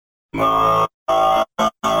mind?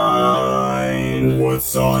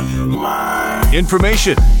 What's on your mind?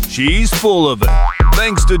 Information. She's full of it.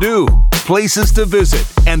 Things to do, places to visit,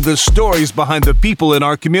 and the stories behind the people in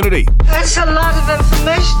our community. That's a lot of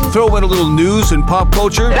information. Throw in a little news and pop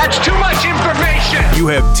culture. That's too much information. You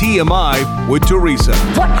have TMI with Teresa.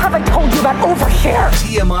 What have I told you about overshare?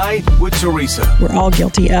 TMI with Teresa. We're all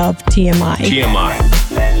guilty of TMI. TMI.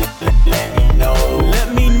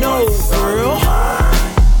 Let me know, girl.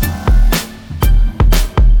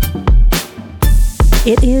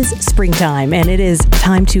 It is springtime, and it is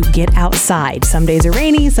time to get outside. Some days are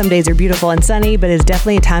rainy, some days are beautiful and sunny, but it's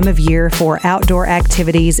definitely a time of year for outdoor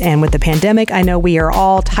activities. And with the pandemic, I know we are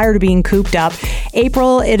all tired of being cooped up.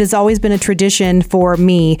 April, it has always been a tradition for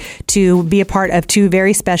me to be a part of two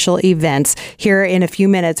very special events. Here in a few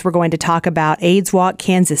minutes, we're going to talk about AIDS Walk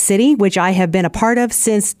Kansas City, which I have been a part of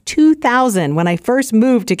since 2000 when I first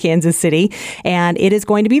moved to Kansas City. And it is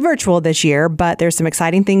going to be virtual this year, but there's some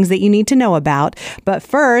exciting things that you need to know about. But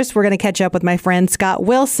first, we're going to catch up with my friend Scott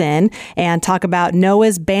Wilson and talk about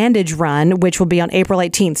Noah's Bandage Run, which will be on April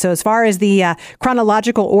 18th. So as far as the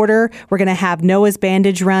chronological order, we're going to have Noah's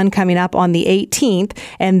Bandage Run coming up on the 18th.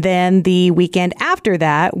 And then the weekend after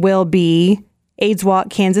that will be AIDS Walk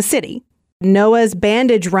Kansas City. Noah's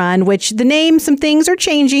Bandage Run, which the name, some things are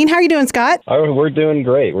changing. How are you doing, Scott? Oh, we're doing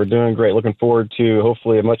great. We're doing great. Looking forward to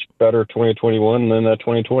hopefully a much better 2021 than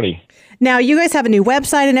 2020. Now, you guys have a new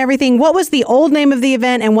website and everything. What was the old name of the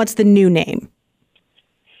event and what's the new name?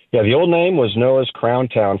 Yeah, the old name was Noah's Crown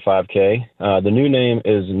Town 5K. The new name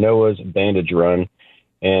is Noah's Bandage Run.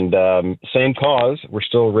 And same cause, we're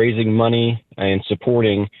still raising money and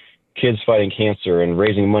supporting kids fighting cancer and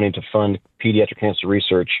raising money to fund pediatric cancer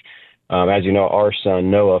research. As you know, our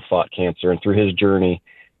son Noah fought cancer, and through his journey,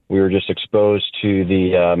 we were just exposed to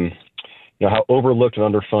the how overlooked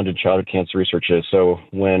and underfunded childhood cancer research is. So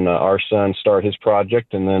when our son started his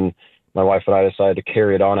project, and then my wife and I decided to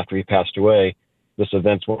carry it on after he passed away, this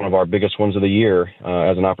event's one of our biggest ones of the year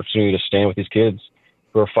as an opportunity to stand with these kids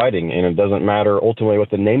who are fighting. And it doesn't matter ultimately what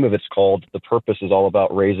the name of it's called. The purpose is all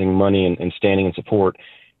about raising money and standing in support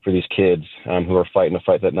for these kids who are fighting a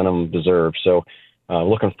fight that none of them deserve. So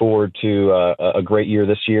looking forward to a great year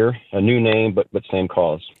this year, a new name, but same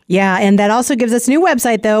cause. Yeah, and that also gives us a new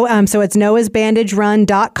website, though. So it's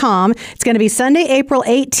noahsbandagerun.com. It's going to be Sunday, April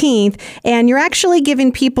 18th, and you're actually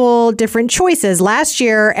giving people different choices. Last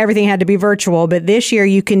year, everything had to be virtual, but this year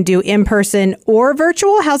you can do in-person or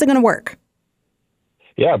virtual. How's it going to work?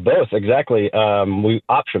 Yeah, both, exactly.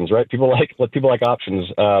 Options, right? People like options.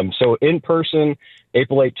 So in person,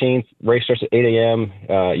 April 18th, race starts at 8 a.m.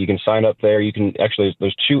 You can sign up there. You can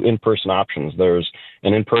there's two in-person options. There's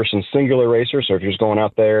an in-person singular racer. So if you're just going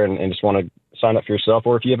out there and just want to sign up for yourself,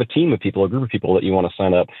 or if you have a team of people, a group of people that you want to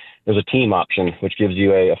sign up, there's a team option, which gives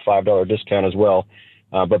you a $5 discount as well.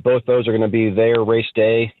 But both those are going to be there race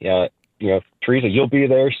day. Teresa, you'll be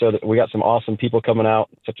there, so that we got some awesome people coming out,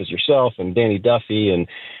 such as yourself and Danny Duffy and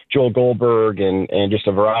Joel Goldberg and just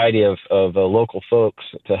a variety of local folks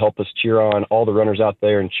to help us cheer on all the runners out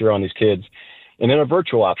there and cheer on these kids. And then a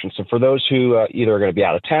virtual option. So for those who either are going to be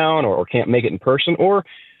out of town or can't make it in person, or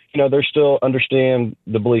they're still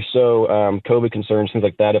understandably so COVID concerns, things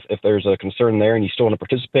like that. If there's a concern there and you still want to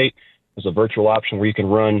participate, there's a virtual option where you can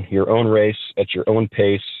run your own race at your own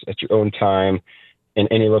pace, at your own time, in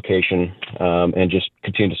any location, and just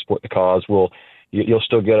continue to support the cause. You'll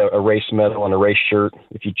still get a race medal and a race shirt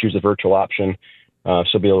if you choose a virtual option.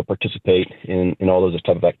 So be able to participate in all those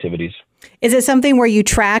type of activities. Is it something where you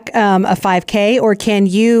track a 5K, or can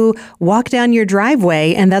you walk down your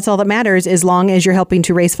driveway and that's all that matters as long as you're helping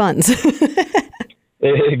to raise funds?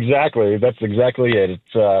 Exactly. That's exactly it.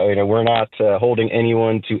 It's we're not holding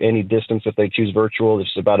anyone to any distance if they choose virtual.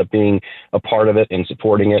 It's about it being a part of it and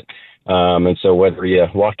supporting it. And so whether you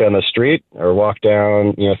walk down the street or walk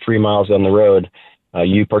down 3 miles down the road,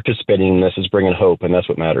 you participating in this is bringing hope, and that's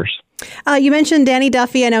what matters. You mentioned Danny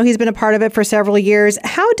Duffy. I know he's been a part of it for several years.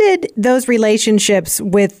 How did those relationships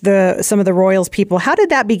with some of the Royals people, how did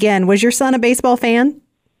that begin? Was your son a baseball fan?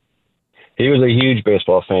 He was a huge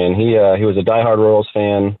baseball fan. He was a diehard Royals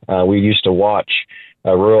fan. We used to watch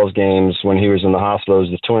Royals games when he was in the hospital. It was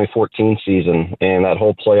the 2014 season, and that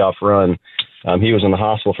whole playoff run. He was in the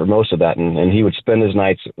hospital for most of that, and he would spend his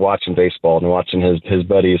nights watching baseball and watching his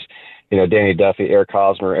buddies, Danny Duffy, Eric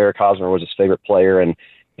Hosmer. Eric Hosmer was his favorite player, and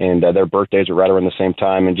their birthdays were right around the same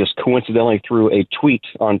time. And just coincidentally, through a tweet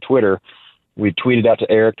on Twitter, we tweeted out to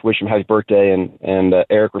Eric to wish him happy birthday, and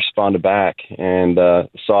Eric responded back and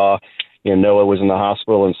saw Noah was in the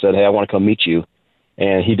hospital and said, "Hey, I want to come meet you."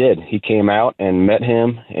 And he did. He came out and met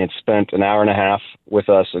him and spent an hour and a half with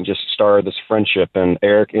us and just started this friendship. And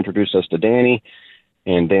Eric introduced us to Danny,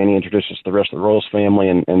 and Danny introduced us to the rest of the Rolls family.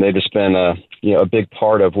 And they've just been a big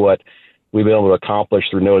part of what we've been able to accomplish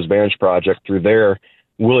through Noah's Bandage Project, through their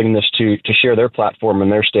willingness to share their platform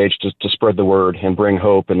and their stage to spread the word and bring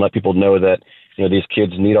hope and let people know that, these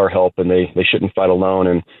kids need our help and they shouldn't fight alone.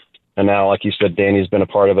 And now, like you said, Danny's been a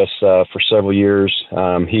part of us for several years.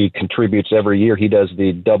 He contributes every year. He does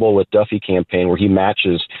the Double with Duffy campaign, where he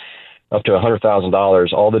matches up to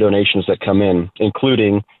 $100,000, all the donations that come in,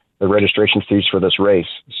 including the registration fees for this race.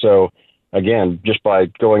 So again, just by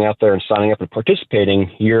going out there and signing up and participating,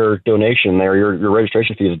 your donation there, your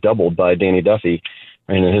registration fee is doubled by Danny Duffy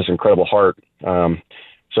and his incredible heart.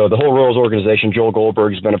 So the whole Royals organization, Joel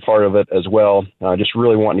Goldberg's been a part of it as well, just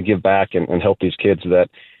really wanting to give back and help these kids that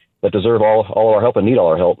deserve all our help and need all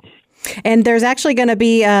our help. And there's actually going to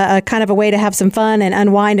be a kind of a way to have some fun and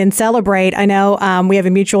unwind and celebrate. I know we have a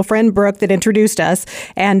mutual friend, Brooke, that introduced us,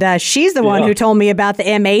 and she's the one who told me about the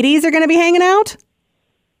M80s are going to be hanging out.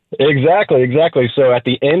 Exactly. So at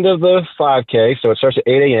the end of the 5K, so it starts at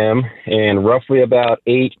 8 a.m., and roughly about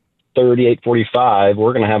 8:30, 8:45,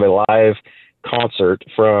 we're going to have a live concert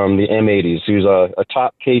from the M80s, who's a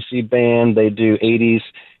top KC band. They do 80s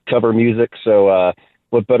cover music, so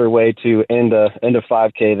what better way to end a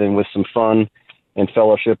 5K than with some fun and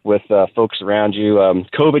fellowship with folks around you.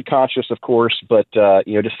 COVID conscious, of course, but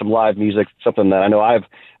just some live music, something that I know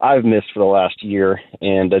I've missed for the last year,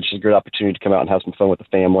 and just a great opportunity to come out and have some fun with the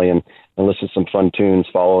family and listen to some fun tunes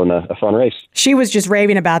following a fun race. She was just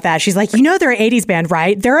raving about that. She's like, they're an 80s band,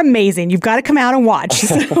 right? They're amazing. You've got to come out and watch.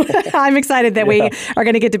 So I'm excited that we are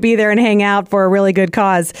going to get to be there and hang out for a really good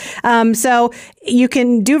cause. So you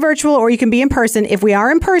can do virtual or you can be in person. If we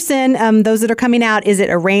are in person, those that are coming out, is it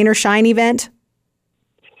a rain or shine event?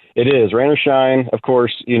 It is rain or shine. Of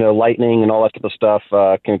course, lightning and all that type of stuff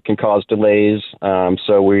can cause delays.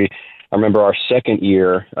 I remember our second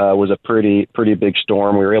year was a pretty big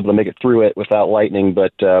storm. We were able to make it through it without lightning,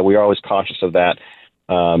 but we are always cautious of that.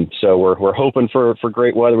 So we're hoping for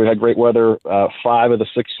great weather. We've had great weather 5 of the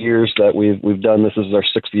 6 years that we've done this. This is our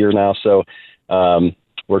 6th year now. So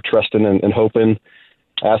we're trusting and hoping,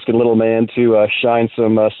 asking little man to shine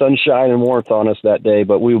some sunshine and warmth on us that day,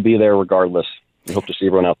 but we will be there regardless. We hope to see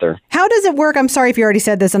everyone out there. How does it work? I'm sorry if you already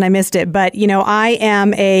said this and I missed it, but I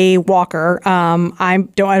am a walker. I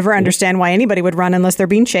don't ever understand why anybody would run unless they're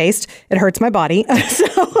being chased. It hurts my body.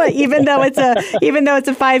 So even though it's a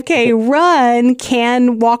 5K run,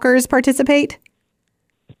 can walkers participate?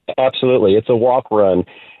 Absolutely, it's a walk run.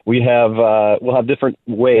 We'll have different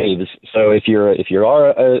waves. So if you are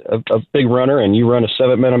a big runner and you run a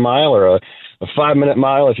 7-minute mile or a 5-minute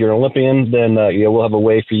mile, if you're an Olympian, then we'll have a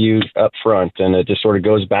way for you up front, and it just sort of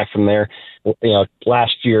goes back from there.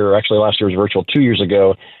 Last year was virtual. 2 years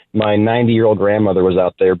ago, my 90-year-old grandmother was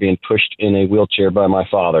out there being pushed in a wheelchair by my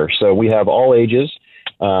father. So we have all ages.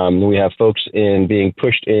 We have folks being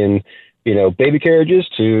pushed in, baby carriages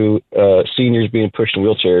to seniors being pushed in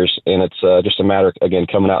wheelchairs, and it's just a matter, again,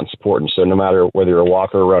 coming out and supporting. So no matter whether you're a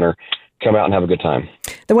walker or runner, come out and have a good time.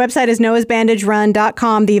 The website is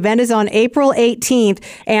noahsbandagerun.com. The event is on April 18th.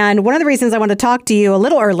 And one of the reasons I want to talk to you a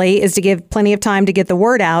little early is to give plenty of time to get the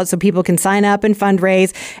word out so people can sign up and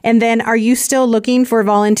fundraise. And then are you still looking for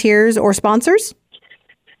volunteers or sponsors?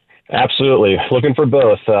 Absolutely. Looking for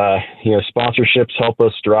both. Sponsorships help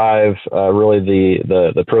us drive really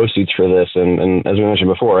the proceeds for this. And as we mentioned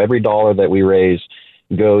before, every dollar that we raise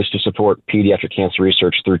goes to support pediatric cancer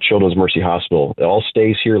research through Children's Mercy Hospital. It all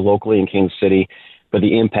stays here locally in Kansas City, but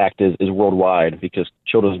the impact is worldwide because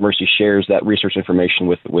Children's Mercy shares that research information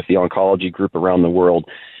with the oncology group around the world.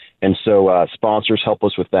 And so sponsors help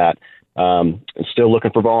us with that. Still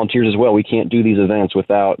looking for volunteers as well. We can't do these events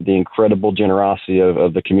without the incredible generosity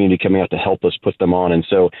of the community coming out to help us put them on. And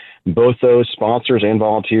so both those sponsors and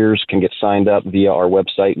volunteers can get signed up via our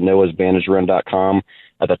website, noahsbandagerun.com.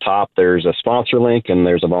 At the top, there's a sponsor link and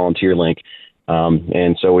there's a volunteer link.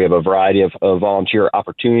 And so we have a variety of volunteer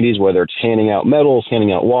opportunities, whether it's handing out medals,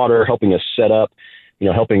 handing out water, helping us set up,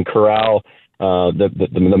 helping corral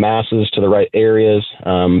the masses to the right areas,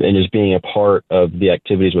 and just being a part of the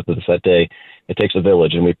activities with us that day. It takes a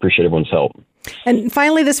village, and we appreciate everyone's help. And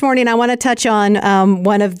finally, this morning, I want to touch on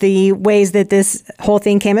one of the ways that this whole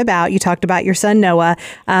thing came about. You talked about your son, Noah.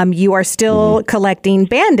 You are still collecting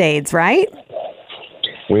Band-Aids, right?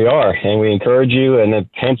 We are, and we encourage you, and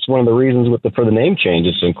hence one of the reasons for the name change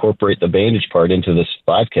is to incorporate the bandage part into this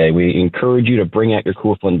 5K. We encourage you to bring out your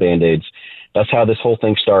cool, fun Band-Aids. That's how this whole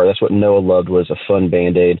thing started. That's what Noah loved, was a fun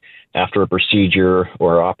Band-Aid after a procedure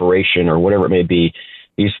or operation or whatever it may be.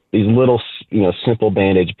 these little, simple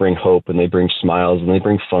Bandage bring hope, and they bring smiles, and they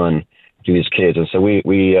bring fun to these kids. And so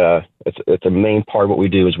it's a main part of what we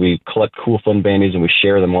do is we collect cool, fun Band-Aids, and we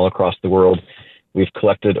share them all across the world. We've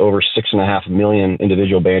collected over 6.5 million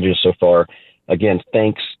individual bandages so far. Again,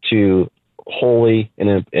 thanks to Holy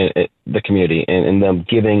and the community and them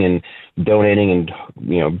giving and donating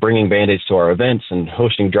and, bringing Band-Aids to our events and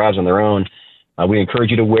hosting drives on their own. We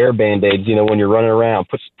encourage you to wear Band-Aids, when you're running around.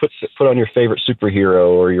 Put on your favorite superhero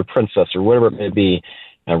or your princess or whatever it may be,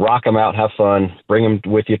 and rock them out, have fun, bring them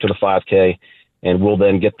with you to the 5K, and we'll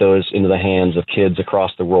then get those into the hands of kids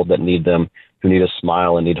across the world that need them, who need a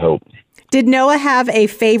smile and need hope. Did Noah have a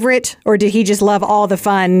favorite, or did he just love all the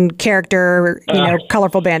fun character,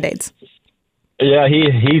 colorful Band-Aids? Yeah,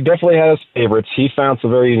 he definitely has favorites. He found some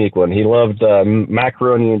very unique one. He loved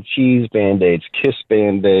macaroni and cheese Band-Aids, Kiss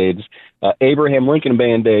Band-Aids, Abraham Lincoln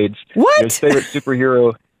Band-Aids. What? His favorite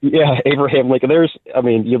superhero. Yeah, Abraham Lincoln.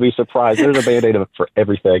 You'll be surprised. There's a Band-Aid for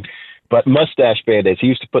everything. But mustache Band-Aids. He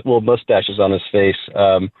used to put little mustaches on his face.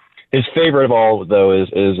 His favorite of all, though, is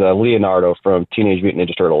Leonardo from Teenage Mutant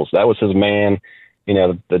Ninja Turtles. That was his man.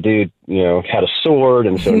 The dude, had a sword,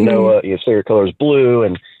 and so Noah, his favorite color is blue,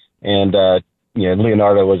 and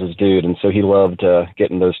Leonardo was his dude, and so he loved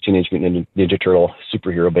getting those Teenage Mutant Ninja Turtle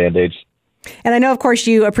superhero Band-Aids. And I know, of course,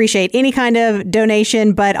 you appreciate any kind of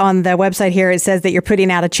donation, but on the website here, it says that you're putting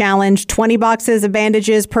out a challenge, 20 boxes of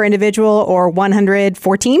bandages per individual or 100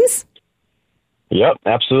 for teams? Yep,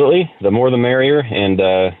 absolutely. The more the merrier,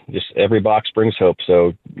 and just every box brings hope.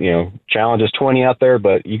 So, challenge is 20 out there,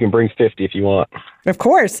 but you can bring 50 if you want. Of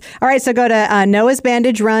course. All right, so go to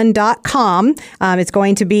noahsbandagerun.com. It's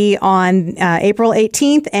going to be on April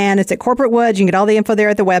 18th, and it's at Corporate Woods. You can get all the info there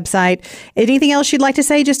at the website. Anything else you'd like to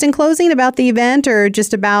say just in closing about the event or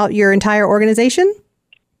just about your entire organization?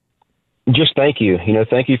 Just thank you.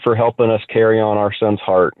 Thank you for helping us carry on our son's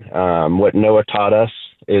heart. What Noah taught us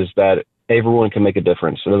is that everyone can make a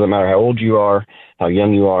difference. It doesn't matter how old you are, how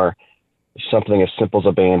young you are. Something as simple as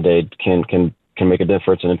a Band-Aid can make a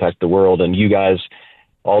difference and impact the world. And you guys,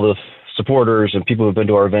 all the supporters and people who've been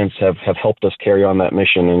to our events have helped us carry on that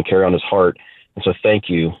mission and carry on his heart. And so thank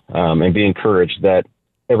you, and be encouraged that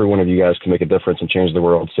every one of you guys can make a difference and change the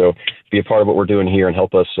world. So be a part of what we're doing here and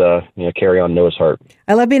help us carry on Noah's heart.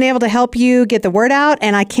 I love being able to help you get the word out,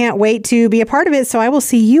 and I can't wait to be a part of it. So I will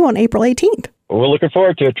see you on April 18th. We're looking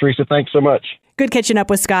forward to it, Teresa. Thanks so much. Good catching up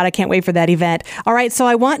with Scott. I can't wait for that event. All right, so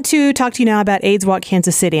I want to talk to you now about AIDS Walk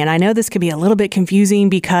Kansas City. And I know this could be a little bit confusing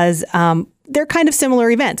because they're kind of similar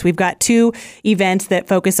events. We've got two events that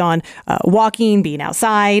focus on walking, being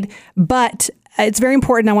outside, but it's very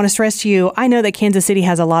important. I want to stress to you, I know that Kansas City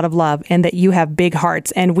has a lot of love and that you have big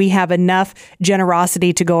hearts and we have enough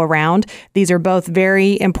generosity to go around. These are both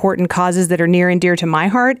very important causes that are near and dear to my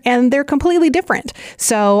heart, and they're completely different.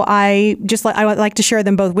 So I would like to share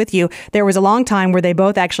them both with you. There was a long time where they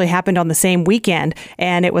both actually happened on the same weekend,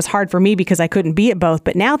 and it was hard for me because I couldn't be at both,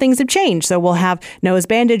 but now things have changed. So we'll have Noah's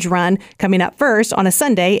Bandage Run coming up first on a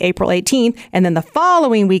Sunday, April 18th, and then the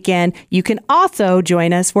following weekend, you can also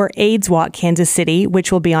join us for AIDS Walk Kansas City,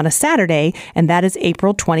 which will be on a Saturday, and that is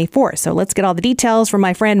April 24th. So let's get all the details from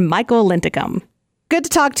my friend Michael Linticum. Good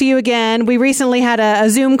to talk to you again. We recently had a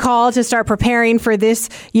Zoom call to start preparing for this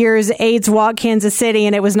year's AIDS Walk Kansas City,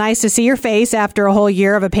 and it was nice to see your face after a whole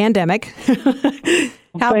year of a pandemic.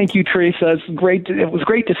 Thank you, Teresa. It was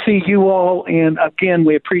great to see you all, and again,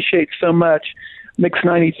 we appreciate so much Mix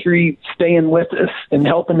 93 staying with us and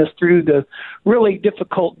helping us through the really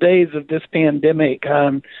difficult days of this pandemic.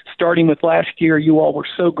 Starting with last year, you all were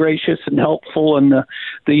so gracious and helpful in the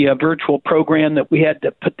virtual program that we had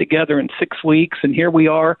to put together in 6 weeks. And here we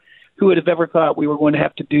are. Who would have ever thought we were going to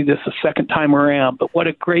have to do this a second time around? But what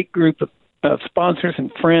a great group of sponsors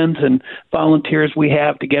and friends and volunteers we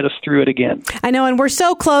have to get us through it again. I know, and we're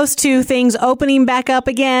so close to things opening back up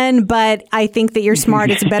again, but I think that you're smart.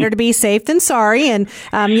 It's better to be safe than sorry. And,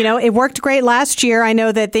 it worked great last year. I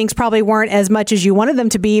know that things probably weren't as much as you wanted them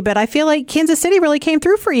to be, but I feel like Kansas City really came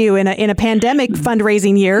through for you in a pandemic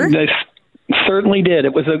fundraising year. They certainly did.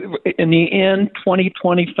 It was, in the end,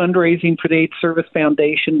 2020 fundraising for the AIDS Service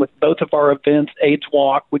Foundation with both of our events, AIDS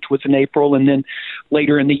Walk, which was in April, and then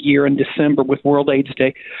later in the year in December with World AIDS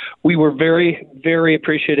Day. We were very, very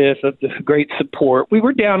appreciative of the great support. We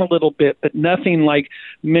were down a little bit, but nothing like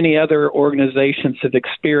many other organizations have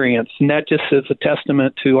experienced. And that just is a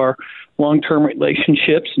testament to our long-term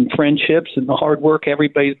relationships and friendships and the hard work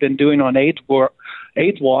everybody's been doing on AIDS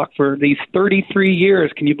AIDS Walk for these 33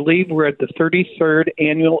 years. Can you believe we're at the 33rd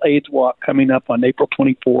annual AIDS Walk coming up on April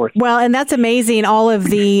 24th? Well, and that's amazing, all of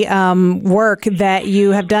the work that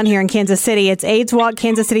you have done here in Kansas City. It's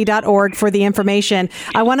AIDSWalkKansasCity.org for the information.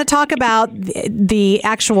 I want to talk about the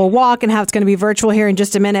actual walk and how it's going to be virtual here in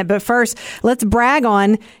just a minute. But first, let's brag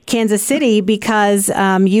on Kansas City because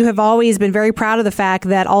you have always been very proud of the fact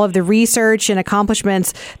that all of the research and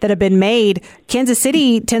accomplishments that have been made, Kansas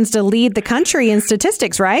City tends to lead the country in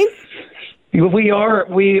statistics, right? We are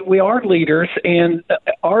leaders, and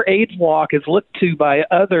our AIDS Walk is looked to by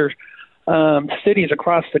other cities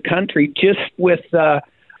across the country. Just with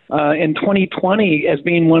in 2020 as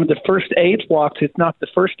being one of the first AIDS Walks, if not the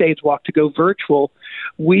first AIDS Walk to go virtual.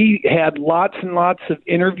 We had lots and lots of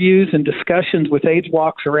interviews and discussions with AIDS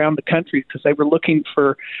Walks around the country because they were looking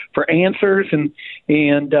for answers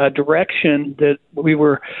and direction that we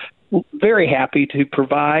were very happy to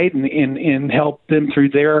provide and help them through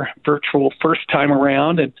their virtual first time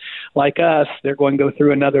around. And like us, they're going to go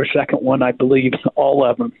through another second one, I believe, all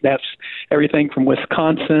of them. That's everything from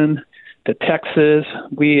Wisconsin to Texas.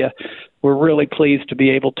 We're really pleased to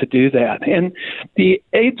be able to do that. And the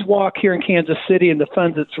AIDS Walk here in Kansas City and the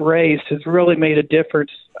funds it's raised has really made a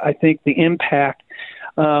difference. I think the impact,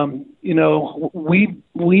 we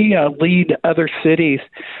lead other cities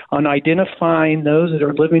on identifying those that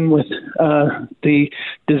are living with the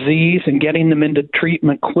disease and getting them into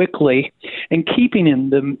treatment quickly and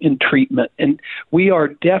keeping them in treatment. And we are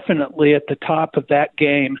definitely at the top of that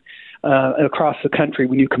game across the country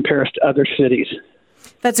when you compare us to other cities.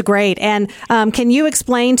 That's great. And can you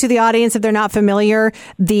explain to the audience, if they're not familiar,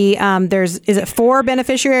 is it 4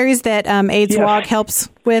 beneficiaries that AIDS Walk helps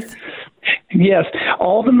with? Yes.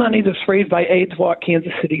 All the money that's raised by AIDS Walk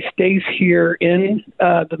Kansas City stays here in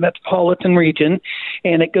the metropolitan region,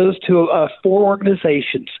 and it goes to 4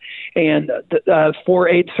 organizations and 4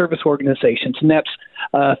 AIDS service organizations, and that's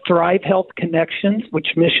Thrive Health Connections,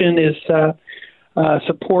 which mission is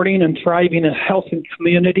supporting and thriving in health and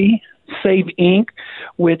community. Save Inc.,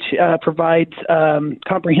 which provides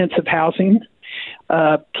comprehensive housing.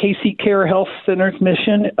 Casey Care Health Center's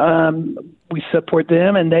mission, we support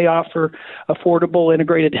them, and they offer affordable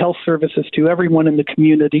integrated health services to everyone in the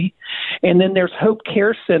community. And then there's Hope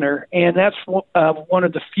Care Center, and that's one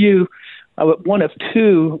of 2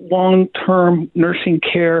 long-term nursing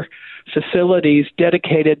care facilities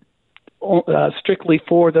dedicated strictly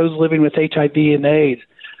for those living with HIV and AIDS.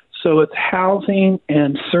 So it's housing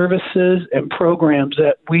and services and programs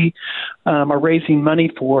that we are raising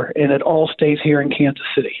money for, and it all stays here in Kansas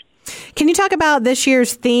City. Can you talk about this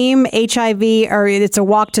year's theme, HIV, or it's a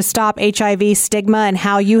walk to stop HIV stigma, and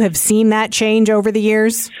how you have seen that change over the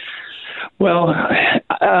years? Well,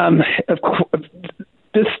 of course,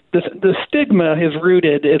 the stigma is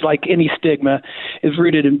rooted, like any stigma, is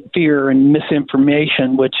rooted in fear and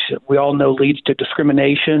misinformation, which we all know leads to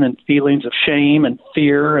discrimination and feelings of shame and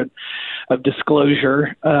fear and of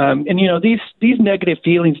disclosure. These negative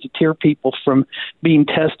feelings deter people from being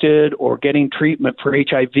tested or getting treatment for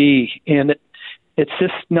HIV. And it's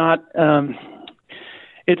just not.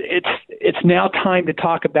 It's now time to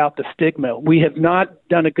talk about the stigma. We have not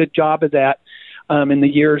done a good job of that in the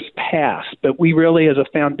years past, but we really as a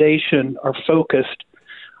foundation are focused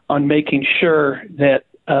on making sure that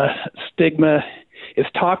stigma is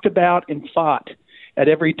talked about and fought at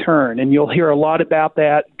every turn. And you'll hear a lot about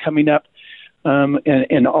that coming up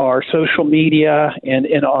in our social media and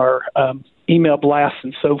in our email blasts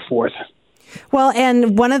and so forth. Well,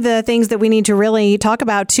 and one of the things that we need to really talk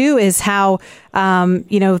about, too, is how,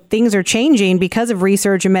 things are changing because of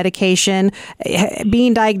research and medication.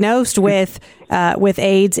 Being diagnosed with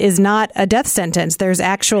AIDS is not a death sentence.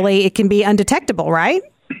 It can be undetectable, right?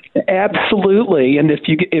 Absolutely. And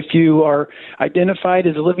if you are identified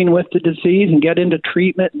as living with the disease and get into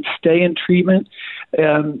treatment and stay in treatment,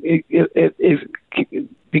 it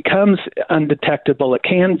becomes undetectable. It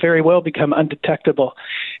can very well become undetectable.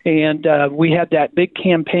 And we had that big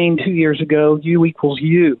campaign 2 years ago, U equals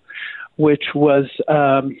U, which was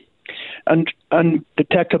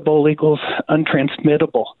undetectable equals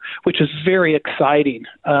untransmittable, which is very exciting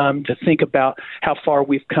to think about how far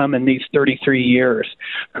we've come in these 33 years.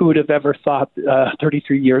 Who would have ever thought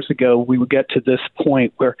 33 years ago we would get to this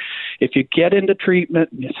point where if you get into treatment,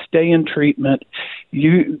 you stay in treatment,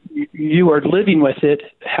 you are living with it.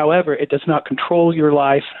 However, it does not control your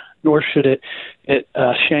life, nor should it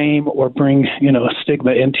shame or bring a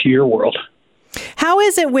stigma into your world. How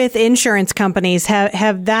is it with insurance companies?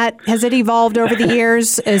 Has it evolved over the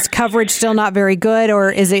years? Is coverage still not very good, or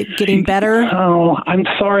is it getting better? Oh, I'm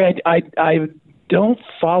sorry. I don't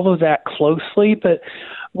follow that closely, but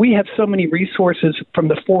we have so many resources from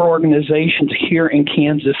the 4 organizations here in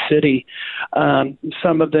Kansas City.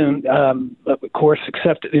 Some of them, of course,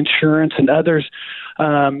 accept insurance, and others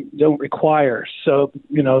don't require. So,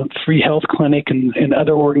 Free Health Clinic and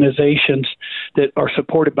other organizations that are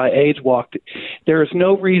supported by AIDS Walk. There is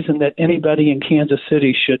no reason that anybody in Kansas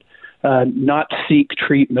City should not seek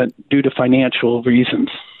treatment due to financial reasons.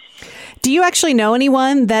 Do you actually know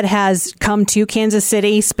anyone that has come to Kansas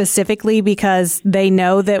City specifically because they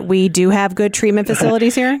know that we do have good treatment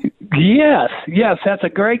facilities here? Yes, that's a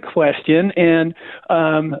great question. And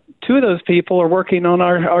 2 of those people are working on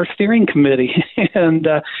our steering committee, and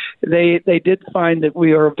they did find that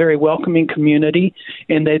we are a very welcoming community,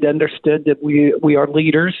 and they'd understood that we are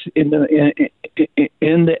leaders in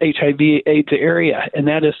the HIV/AIDS area, and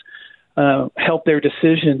that has helped their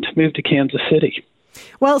decision to move to Kansas City.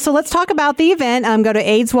 Well, so let's talk about the event. Go to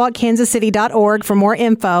AIDSWalkKansasCity.org for more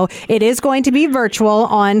info. It is going to be virtual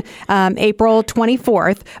on April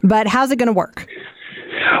 24th, but how's it going to work?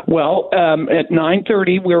 Well, at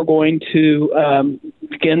 9:30, we're going to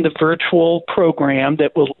begin the virtual program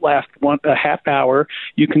that will last a half hour.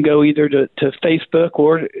 You can go either to Facebook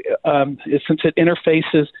or since it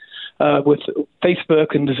interfaces with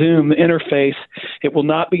Facebook and Zoom interface, it will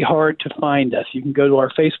not be hard to find us. You can go to our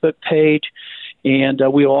Facebook page, and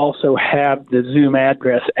we'll also have the Zoom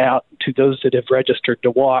address out to those that have registered to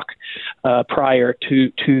walk prior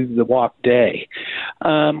to the walk day.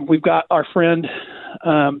 We've got our friend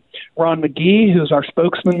Ron McGee, who's our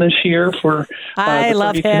spokesman this year for I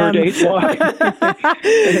love him. AIDS Walk.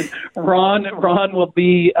 Ron will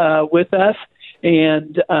be with us,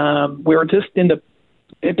 and we're just in the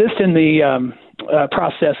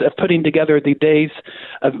process of putting together the day's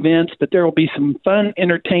events, but there will be some fun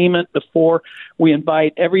entertainment before we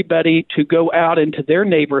invite everybody to go out into their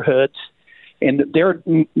neighborhoods and their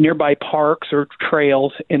nearby parks or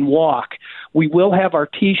trails and walk. We will have our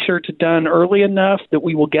T-shirts done early enough that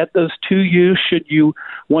we will get those to you should you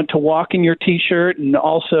want to walk in your T-shirt, and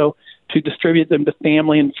also to distribute them to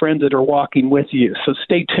family and friends that are walking with you. So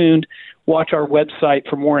stay tuned. Watch our website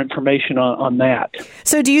for more information on that.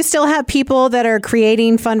 So do you still have people that are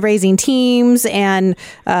creating fundraising teams and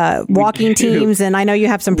walking teams? And I know you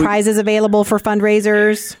have some prizes available for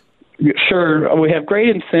fundraisers. Sure. We have great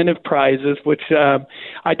incentive prizes, which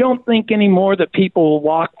I don't think anymore that people will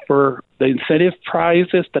walk for the incentive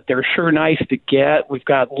prizes, but they're sure nice to get. We've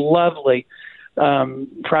got lovely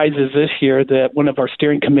prizes this year that one of our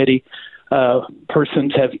steering committee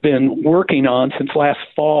persons have been working on since last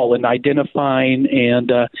fall in identifying and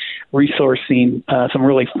resourcing some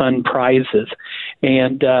really fun prizes.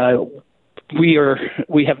 And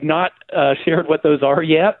we have not shared what those are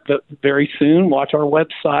yet, but very soon. Watch our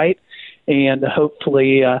website, and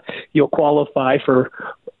hopefully you'll qualify for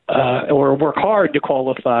or work hard to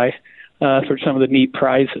qualify for some of the neat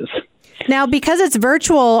prizes. Now, because it's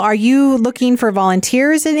virtual, are you looking for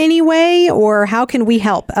volunteers in any way, or how can we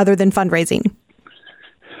help other than fundraising?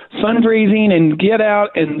 Fundraising and get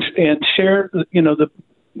out and share,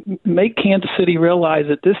 make Kansas City realize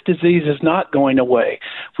that this disease is not going away.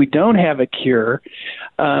 We don't have a cure.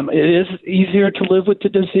 It is easier to live with the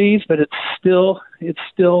disease, but it's still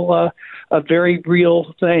a very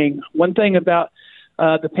real thing. One thing about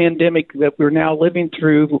the pandemic that we're now living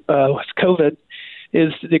through with COVID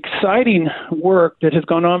is the exciting work that has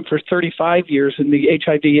gone on for 35 years in the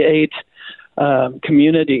HIV/AIDS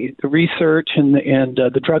community. The research and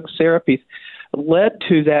the drug therapies led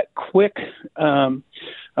to that quick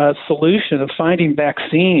solution of finding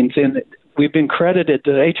vaccines. And we've been credited,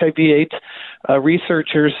 the HIV/AIDS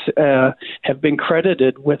researchers have been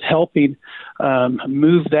credited with helping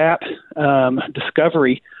move that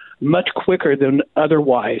discovery much quicker than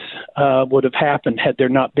otherwise would have happened had there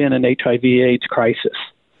not been an HIV/AIDS crisis.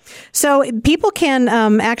 So people can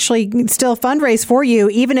actually still fundraise for you,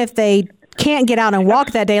 even if they can't get out and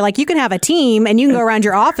walk that day. Like, you can have a team and you can go around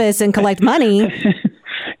your office and collect money.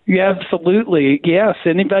 Yeah, absolutely. Yes.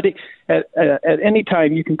 Anybody at any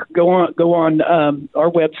time, you can go on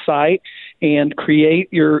our website and create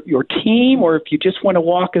your team, or if you just want to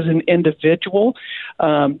walk as an individual,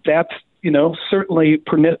 that's certainly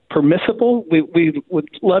permissible. We would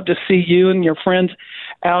love to see you and your friends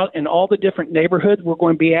out in all the different neighborhoods. We're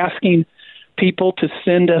going to be asking people to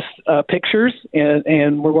send us pictures,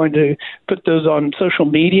 and we're going to put those on social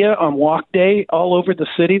media on Walk Day all over the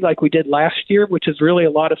city like we did last year, which is really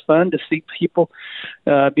a lot of fun to see people,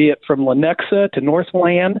 be it from Lenexa to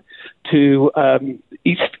Northland to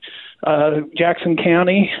East Jackson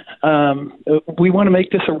County. We want to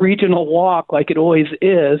make this a regional walk like it always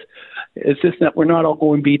is. It's just that we're not all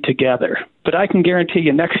going to be together. But I can guarantee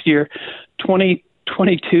you next year,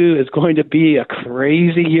 2022 is going to be a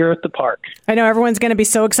crazy year at the park. I know everyone's going to be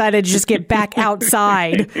so excited to just get back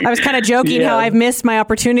outside. I was kind of joking how I've missed my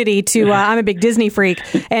opportunity to, I'm a big Disney freak,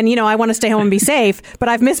 and, I want to stay home and be safe, but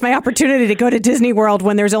I've missed my opportunity to go to Disney World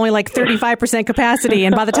when there's only like 35% capacity,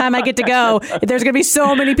 and by the time I get to go, there's going to be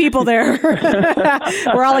so many people there.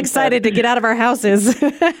 We're all excited to get out of our houses.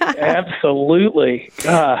 Absolutely.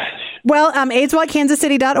 Gosh. Well,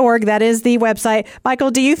 AIDSWalkKansasCity.org, that is the website. Michael,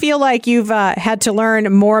 do you feel like you've had to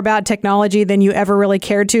learn more about technology than you ever really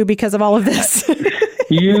cared to because of all of this?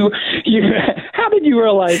 You how did you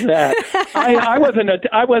realize that? I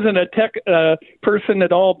wasn't a tech person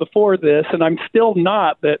at all before this, and I'm still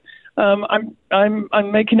not, but I'm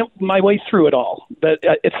making my way through it all, but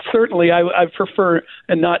it's certainly I prefer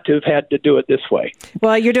not to have had to do it this way.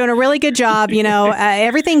 Well, you're doing a really good job.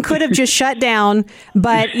 Everything could have just shut down,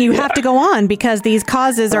 but you have to go on because these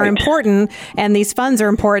causes are important and these funds are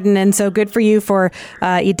important, and so good for you for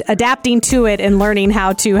adapting to it and learning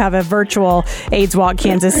how to have a virtual AIDS Walk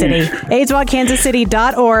Kansas City.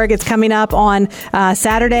 AIDSWalkKansasCity.org. It's coming up on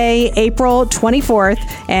Saturday, April 24th,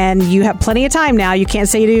 and you have plenty of time now. You can't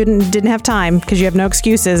say you didn't have time, because you have no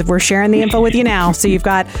excuses. We're sharing the info with you now. So you've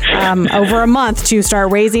got over a month to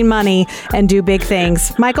start raising money and do big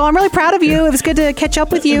things. Michael, I'm really proud of you. It was good to catch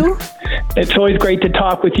up with you. It's always great to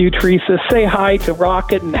talk with you, Teresa. Say hi to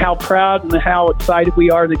Rocket and how proud and how excited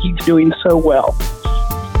we are that he's doing so well.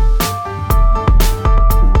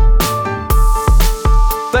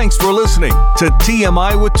 Thanks for listening to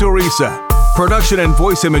TMI with Teresa. Production and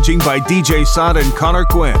voice imaging by DJ Sod and Connor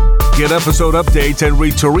Quinn. Get episode updates and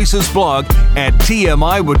read Teresa's blog at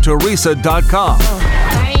tmiwithteresa.com.